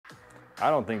I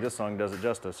don't think this song does it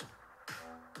justice.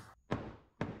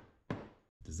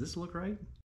 Does this look right?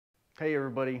 Hey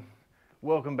everybody,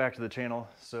 welcome back to the channel.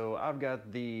 So I've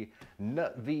got the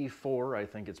NUTV4, I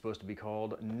think it's supposed to be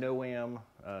called, NOAM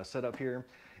set up here.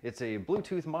 It's a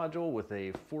Bluetooth module with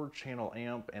a 4-channel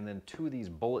amp and then 2 of these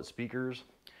bullet speakers.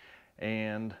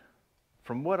 And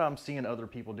from what I'm seeing other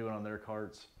people doing on their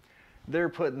carts, they're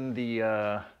putting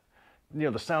the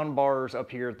the sound bars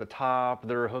up here at the top.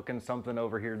 They're hooking something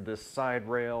over here to this side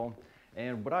rail.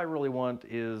 And what I really want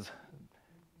is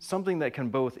something that can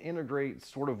both integrate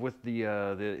sort of with the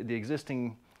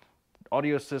existing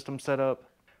audio system setup,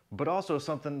 but also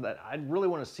something that I really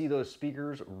want to see those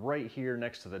speakers right here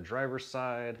next to the driver's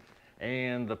side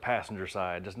and the passenger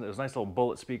side. Just those nice little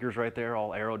bullet speakers right there,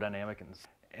 all aerodynamic.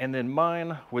 And then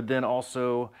mine would then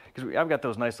also, because I've got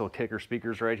those nice little kicker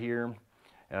speakers right here.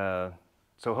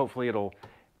 So hopefully it'll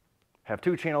have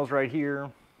 2 channels right here.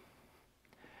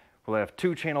 We'll have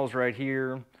 2 channels right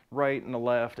here, right and the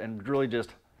left, and really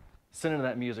just sending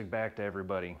that music back to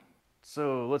everybody.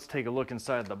 So let's take a look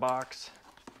inside the box,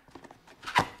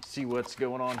 see what's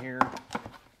going on here.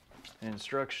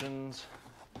 Instructions,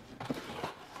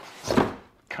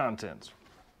 contents.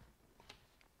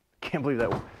 Can't believe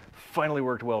that finally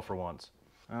worked well for once.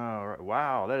 All right,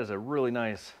 wow, that is a really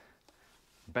nice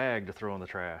bag to throw in the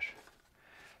trash.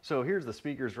 So here's the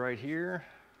speakers right here.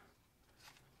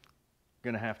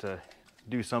 Gonna have to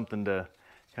do something to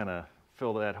kind of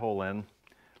fill that hole in.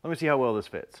 Let me see how well this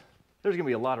fits. There's gonna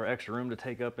be a lot of extra room to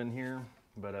take up in here,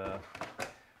 but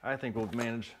I think we'll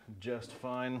manage just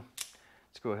fine.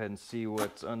 Let's go ahead and see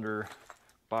what's under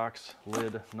box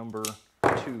lid number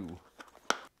 2.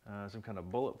 Some kind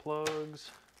of bullet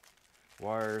plugs,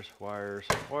 wires, wires,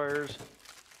 wires.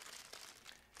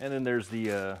 And then there's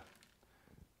the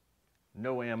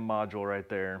NOAM module right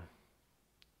there.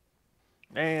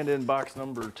 And in box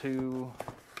number 2,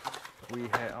 we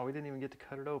have, oh, we didn't even get to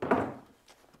cut it open.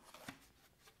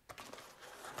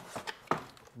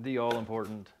 The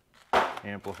all-important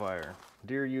amplifier.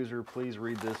 Dear user, please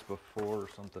read this before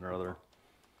something or other.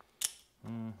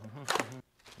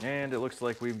 And it looks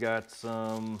like we've got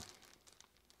some,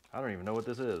 I don't even know what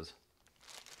this is.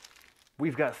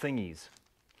 We've got thingies,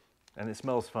 and it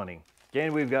smells funny.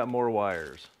 And we've got more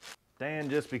wires.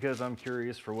 And just because I'm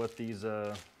curious for what these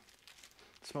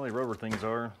smelly rubber things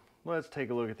are, let's take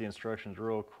a look at the instructions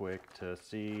real quick to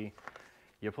see.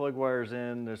 You plug wires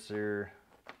in, this here,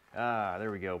 there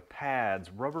we go,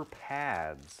 pads, rubber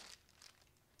pads.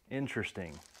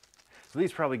 Interesting. So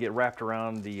these probably get wrapped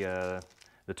around the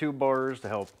tube bars to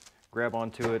help grab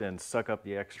onto it and suck up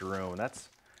the extra room. That's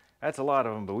a lot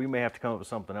of them, but we may have to come up with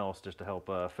something else just to help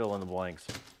fill in the blanks.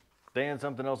 And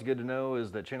something else good to know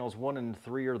is that channels 1 and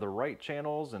 3 are the right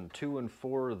channels and 2 and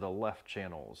 4 are the left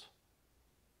channels.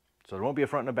 So there won't be a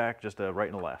front and a back, just a right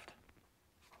and a left.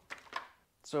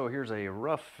 So here's a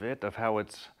rough fit of how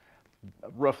it's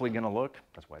roughly gonna look.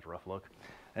 That's why it's a rough look.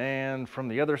 And from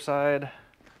the other side,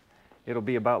 it'll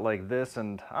be about like this,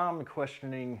 and I'm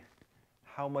questioning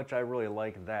how much I really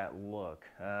like that look.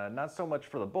 Not so much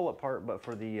for the bullet part, but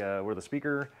for the where the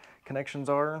speaker connections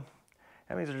are.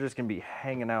 That means they're just gonna be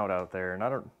hanging out there, and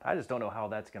I just don't know how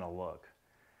that's gonna look.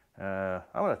 I'm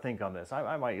gonna think on this.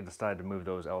 I might decide to move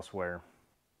those elsewhere.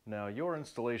 Now, your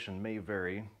installation may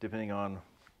vary depending on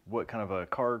what kind of a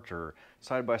cart or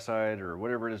side-by-side or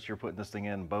whatever it is you're putting this thing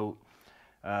in, boat.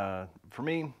 For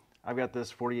me, I've got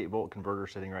this 48-volt converter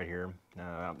sitting right here.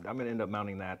 I'm gonna end up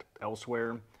mounting that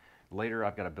elsewhere. Later,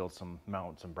 I've got to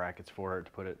mount some brackets for it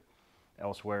to put it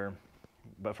elsewhere.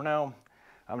 But for now,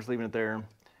 I'm just leaving it there.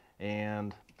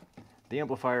 And the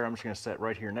amplifier, I'm just gonna set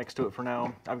right here next to it for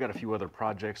now. I've got a few other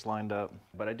projects lined up,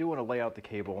 but I do want to lay out the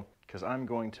cable because I'm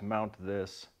going to mount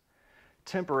this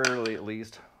temporarily, at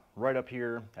least, right up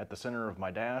here at the center of my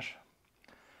dash.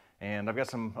 And I've got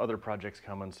some other projects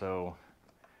coming, so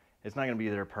it's not gonna be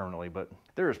there permanently, but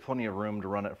there is plenty of room to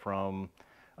run it from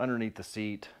underneath the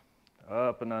seat,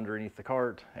 up and underneath the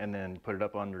cart, and then put it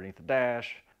up underneath the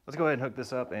dash. Let's go ahead and hook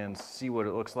this up and see what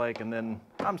it looks like, and then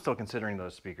I'm still considering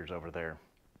those speakers over there.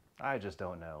 I just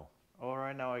don't know. All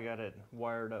right, now I got it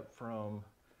wired up from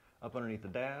up underneath the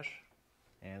dash,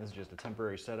 and this is just a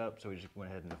temporary setup, so we just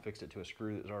went ahead and fixed it to a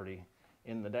screw that's already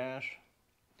in the dash.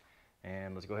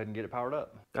 And let's go ahead and get it powered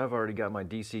up. I've already got my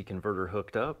DC converter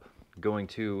hooked up, going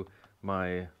to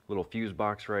my little fuse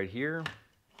box right here,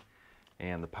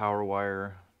 and the power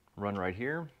wire run right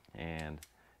here, and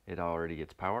it already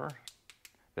gets power.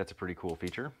 That's a pretty cool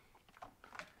feature.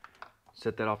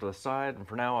 Set that off to the side, and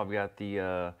for now I've got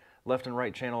the left and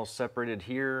right channels separated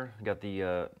here. Got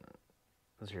the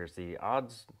let's see here, it's the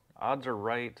odds are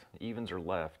right, evens are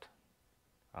left.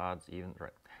 Odds, evens,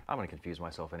 right. I'm gonna confuse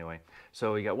myself anyway.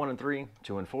 So you got 1 and 3,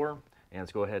 2 and 4, and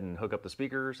let's go ahead and hook up the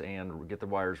speakers and get the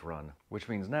wires run. Which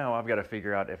means now I've got to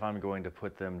figure out if I'm going to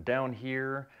put them down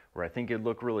here where I think it'd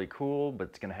look really cool, but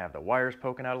it's gonna have the wires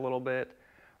poking out a little bit,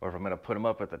 or if I'm gonna put them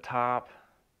up at the top.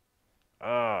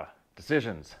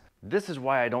 Decisions. This is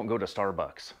why I don't go to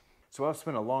Starbucks. So I've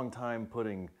spent a long time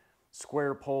putting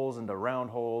square poles into round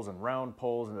holes and round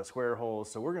poles into square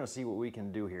holes, so we're gonna see what we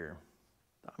can do here.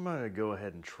 I'm gonna go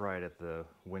ahead and try it at the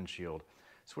windshield.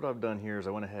 So what I've done here is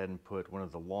I went ahead and put one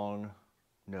of the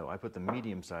I put the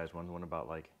medium sized one, the one about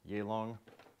like yay long.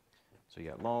 So you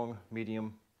got long,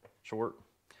 medium, short.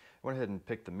 I went ahead and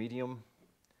picked the medium,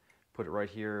 put it right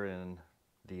here in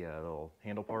the little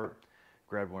handle part,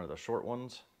 grabbed one of the short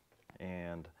ones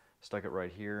and stuck it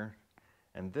right here.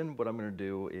 And then what I'm gonna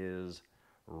do is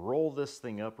roll this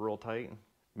thing up real tight,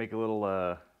 make a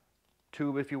little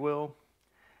tube, if you will,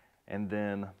 and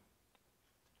then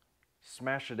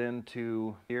smash it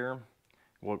into here.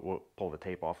 We'll pull the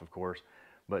tape off, of course,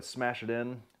 but smash it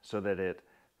in so that it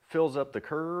fills up the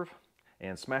curve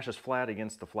and smashes flat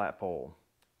against the flat pole.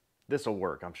 This will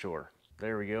work, I'm sure.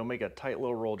 There we go, make a tight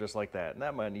little roll just like that. And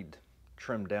that might need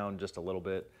trimmed down just a little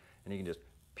bit, and you can just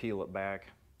peel it back,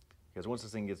 because once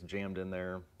this thing gets jammed in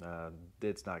there,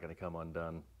 it's not gonna come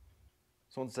undone.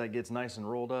 So once that gets nice and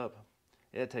rolled up,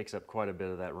 it takes up quite a bit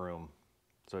of that room.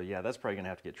 So yeah, that's probably gonna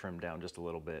have to get trimmed down just a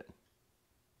little bit.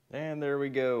 And there we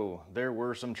go. There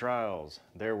were some trials.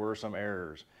 There were some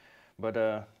errors. But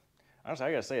honestly,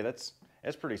 I gotta say, that's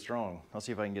pretty strong. I'll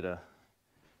see if I can get a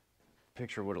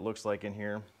picture of what it looks like in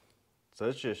here. So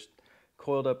it's just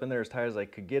coiled up in there as tight as I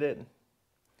could get it,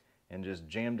 and just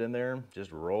jammed in there,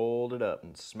 just rolled it up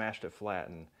and smashed it flat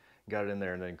and got it in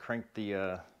there, and then cranked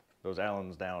the those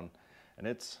Allens down. And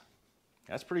that's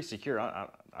pretty secure. I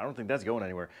don't think that's going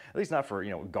anywhere. At least not for,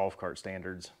 golf cart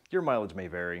standards. Your mileage may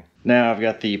vary. Now I've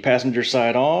got the passenger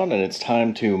side on, and it's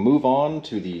time to move on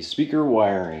to the speaker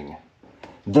wiring.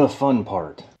 The fun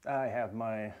part. I have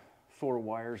my 4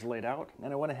 wires laid out,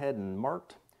 and I went ahead and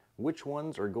marked which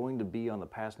ones are going to be on the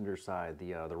passenger side,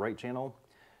 the right channel.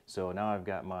 So now I've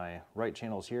got my right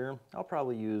channels here. I'll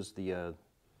probably use the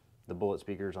bullet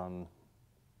speakers on,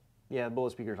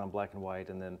 bullet speakers on black and white,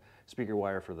 and then speaker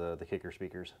wire for the kicker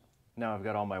speakers. Now I've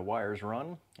got all my wires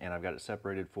run, and I've got it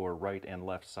separated for right and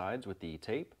left sides with the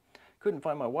tape. Couldn't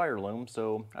find my wire loom,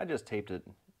 so I just taped it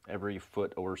every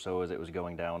foot or so as it was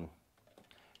going down.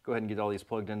 Go ahead and get all these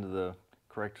plugged into the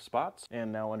correct spots.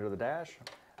 And now under the dash,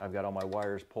 I've got all my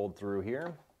wires pulled through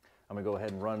here. I'm gonna go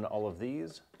ahead and run all of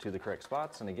these to the correct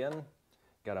spots, and again,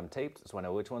 got them taped so I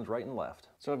know which one's right and left.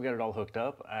 So I've got it all hooked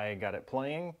up, I got it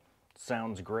playing,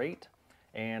 sounds great,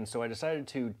 and so I decided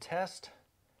to test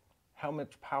how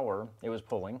much power it was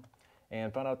pulling,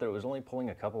 and found out that it was only pulling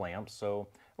a couple amps, so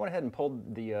I went ahead and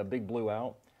pulled the big blue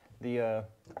out. The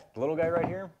little guy right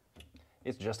here,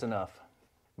 it's just enough.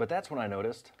 But that's when I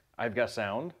noticed I've got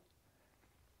sound,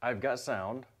 I've got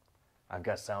sound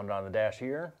on the dash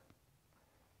here,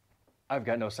 I've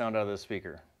got no sound out of the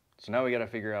speaker. So now we gotta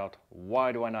figure out,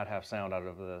 why do I not have sound out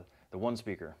of the one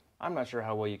speaker? I'm not sure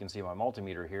how well you can see my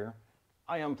multimeter here.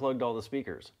 I unplugged all the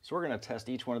speakers. So we're gonna test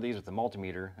each one of these with the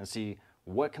multimeter and see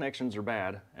what connections are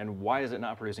bad and why is it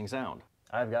not producing sound.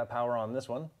 I've got power on this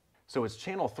one. So it's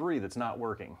channel 3 that's not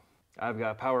working. I've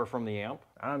got power from the amp.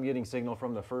 I'm getting signal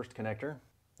from the first connector,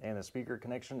 and the speaker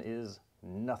connection is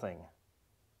nothing.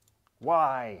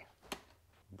 Why?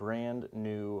 Brand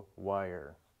new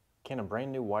wire. Can a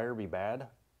brand new wire be bad?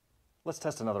 Let's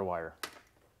test another wire.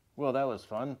 Well, that was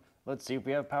fun. Let's see if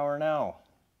we have power now.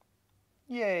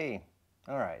 Yay!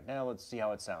 All right, now let's see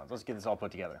how it sounds. Let's get this all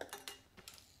put together.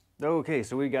 Okay,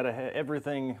 so we got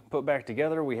everything put back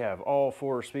together. We have all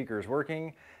 4 speakers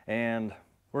working, and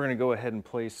we're gonna go ahead and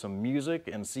play some music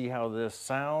and see how this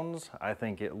sounds. I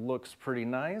think it looks pretty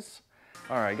nice.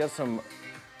 All right, got some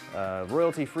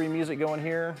royalty-free music going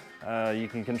here. You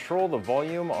can control the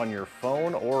volume on your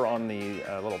phone or on the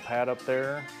little pad up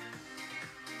there.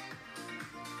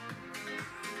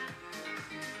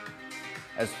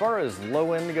 As far as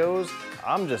low end goes,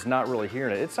 I'm just not really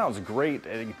hearing it. It sounds great,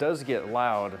 and it does get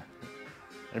loud.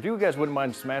 And if you guys wouldn't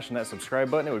mind smashing that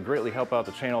subscribe button, it would greatly help out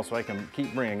the channel so I can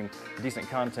keep bringing decent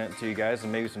content to you guys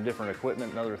and maybe some different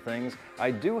equipment and other things.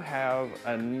 I do have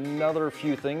another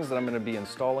few things that I'm going to be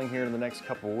installing here in the next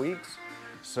couple of weeks,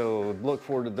 so look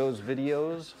forward to those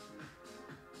videos.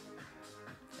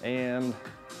 And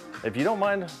if you don't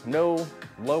mind no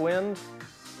low end,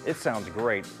 it sounds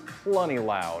great, plenty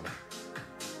loud.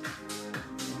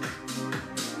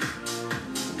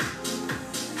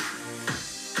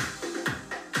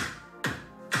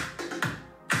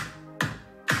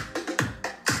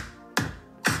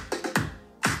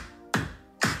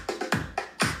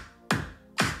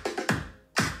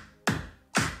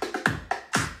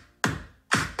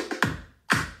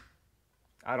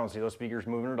 I don't see those speakers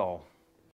moving at all.